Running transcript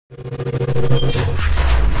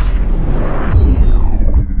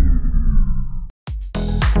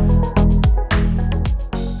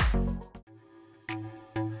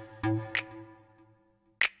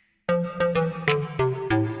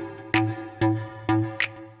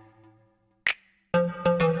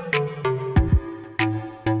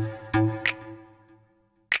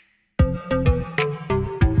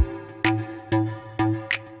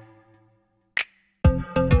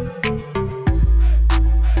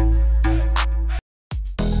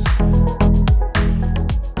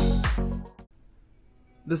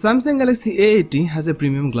The Samsung Galaxy A80 has a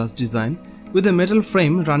premium glass design with a metal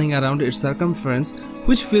frame running around its circumference,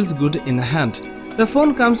 which feels good in the hand. The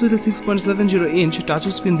phone comes with a 6.70-inch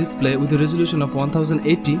touchscreen display with a resolution of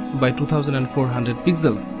 1080 by 2400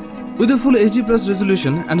 pixels. With a full HD Plus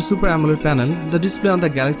resolution and Super AMOLED panel, the display on the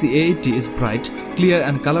Galaxy A80 is bright, clear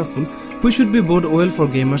and colorful, which should be bode well for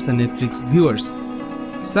gamers and Netflix viewers.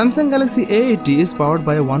 Samsung Galaxy A80 is powered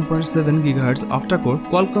by a 1.7 GHz octa-core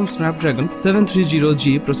Qualcomm Snapdragon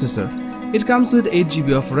 730G processor. It comes with 8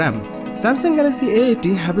 GB of RAM. Samsung Galaxy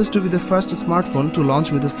A80 happens to be the first smartphone to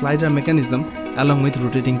launch with a slider mechanism along with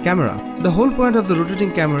rotating camera. The whole point of the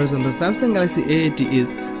rotating cameras on the Samsung Galaxy A80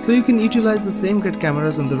 is so you can utilize the same great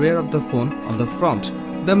cameras on the rear of the phone on the front.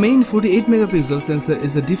 The main 48 megapixel sensor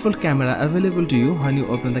is the default camera available to you when you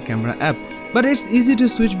open the camera app. But it's easy to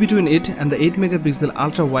switch between it and the 8 megapixel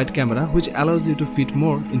ultra wide camera, which allows you to fit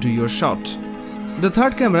more into your shot. The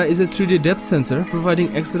third camera is a 3D depth sensor,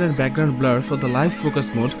 providing excellent background blur for the live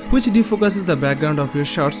focus mode, which defocuses the background of your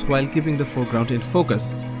shots while keeping the foreground in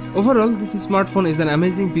focus. Overall, this smartphone is an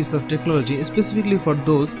amazing piece of technology, specifically for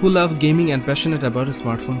those who love gaming and passionate about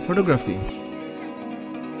smartphone photography.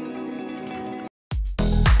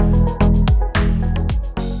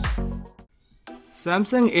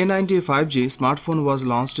 Samsung A90 5G smartphone was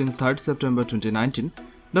launched in 3rd September 2019.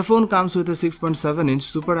 The phone comes with a 6.7-inch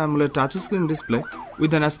Super AMOLED touchscreen display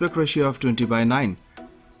with an aspect ratio of 20:9.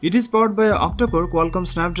 It is powered by an octa-core Qualcomm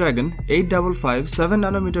Snapdragon 855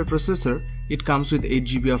 7nm processor. It comes with 8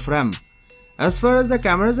 GB of RAM. As far as the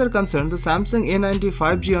cameras are concerned, the Samsung A90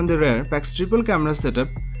 5G on the rear packs triple camera setup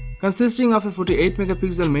consisting of a 48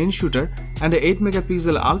 megapixel main shooter and a 8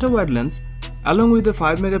 megapixel ultra-wide lens along with a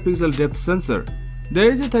 5 megapixel depth sensor. There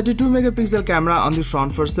is a 32 megapixel camera on the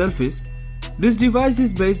front for selfies. This device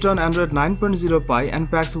is based on Android 9.0 Pie and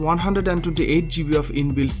packs 128 GB of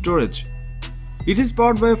inbuilt storage. It is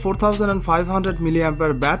powered by a 4500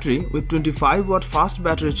 mAh battery with 25 watt fast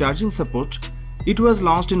battery charging support. It was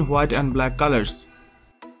launched in white and black colors.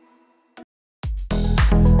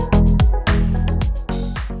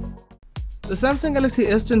 The Samsung Galaxy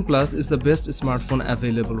S10 Plus is the best smartphone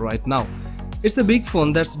available right now. It's a big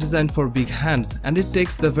phone that's designed for big hands, and it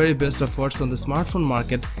takes the very best of what's on the smartphone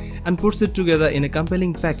market and puts it together in a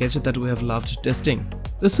compelling package that we have loved testing.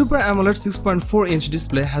 The Super AMOLED 6.4-inch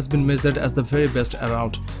display has been measured as the very best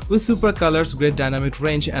around, with super colors, great dynamic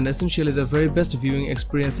range, and essentially the very best viewing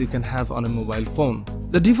experience you can have on a mobile phone.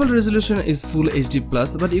 The default resolution is Full HD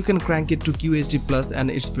Plus, but you can crank it to QHD Plus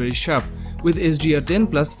and it's very sharp, with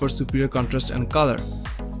HDR10 Plus for superior contrast and color.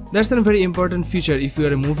 That's a very important feature if you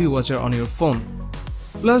are a movie watcher on your phone.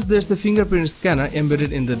 Plus, there's a fingerprint scanner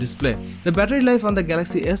embedded in the display. The battery life on the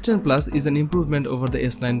Galaxy S10 Plus is an improvement over the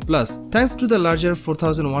S9 Plus, thanks to the larger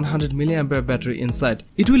 4100 mAh battery inside.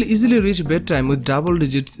 It will easily reach bedtime with double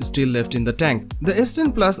digits still left in the tank. The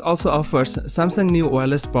S10 Plus also offers Samsung new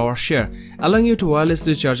wireless power share, allowing you to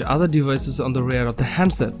wirelessly charge other devices on the rear of the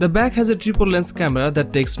handset. The back has a triple lens camera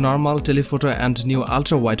that takes normal, telephoto and new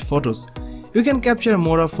ultra-wide photos. You can capture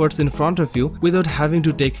more of what's in front of you without having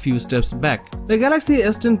to take few steps back. The Galaxy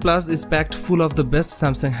S10 Plus is packed full of the best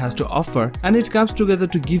Samsung has to offer, and it comes together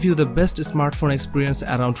to give you the best smartphone experience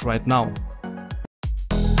around right now.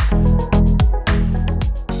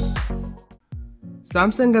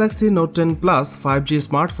 Samsung Galaxy Note 10 Plus 5G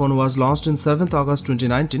smartphone was launched in 7th August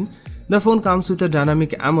 2019. The phone comes with a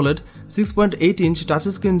dynamic AMOLED 6.8-inch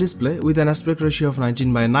touchscreen display with an aspect ratio of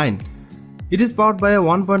 19:9. It is powered by a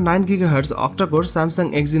 1.9 GHz octa-core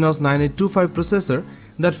Samsung Exynos 9825 processor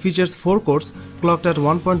that features 4 cores clocked at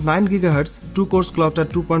 1.9 GHz, 2 cores clocked at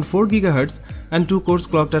 2.4 GHz, and 2 cores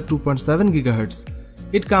clocked at 2.7 GHz.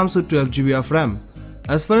 It comes with 12 GB of RAM.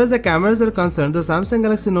 As far as the cameras are concerned, the Samsung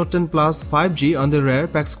Galaxy Note 10 Plus 5G on the rear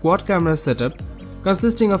packs quad camera setup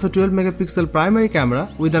consisting of a 12 megapixel primary camera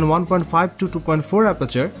with an 1.5 to 2.4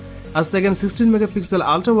 aperture, a second 16 megapixel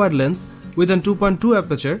ultra-wide lens with an 2.2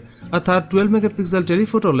 aperture, a third 12 megapixel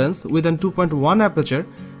telephoto lens with an 2.1 aperture,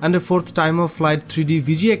 and a fourth time-of-flight 3D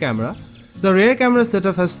VGA camera. The rear camera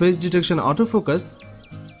setup has face detection autofocus.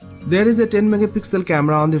 There is a 10 megapixel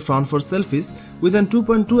camera on the front for selfies with an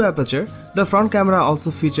 2.2 aperture. The front camera also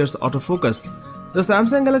features autofocus. The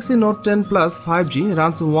Samsung Galaxy Note 10 Plus 5G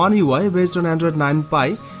runs One UI based on Android 9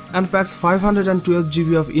 Pie and packs 512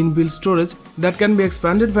 GB of inbuilt storage that can be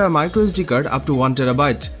expanded via microSD card up to 1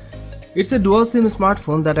 TB. It's a dual SIM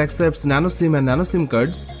smartphone that accepts nano SIM and nano SIM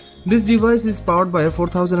cards. This device is powered by a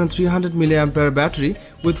 4300 mAh battery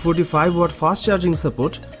with 45 watt fast charging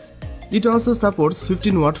support. It also supports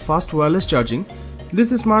 15 watt fast wireless charging.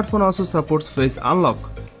 This smartphone also supports face unlock.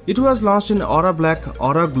 It was launched in Aura Black,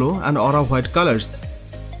 Aura Glow and Aura White colors.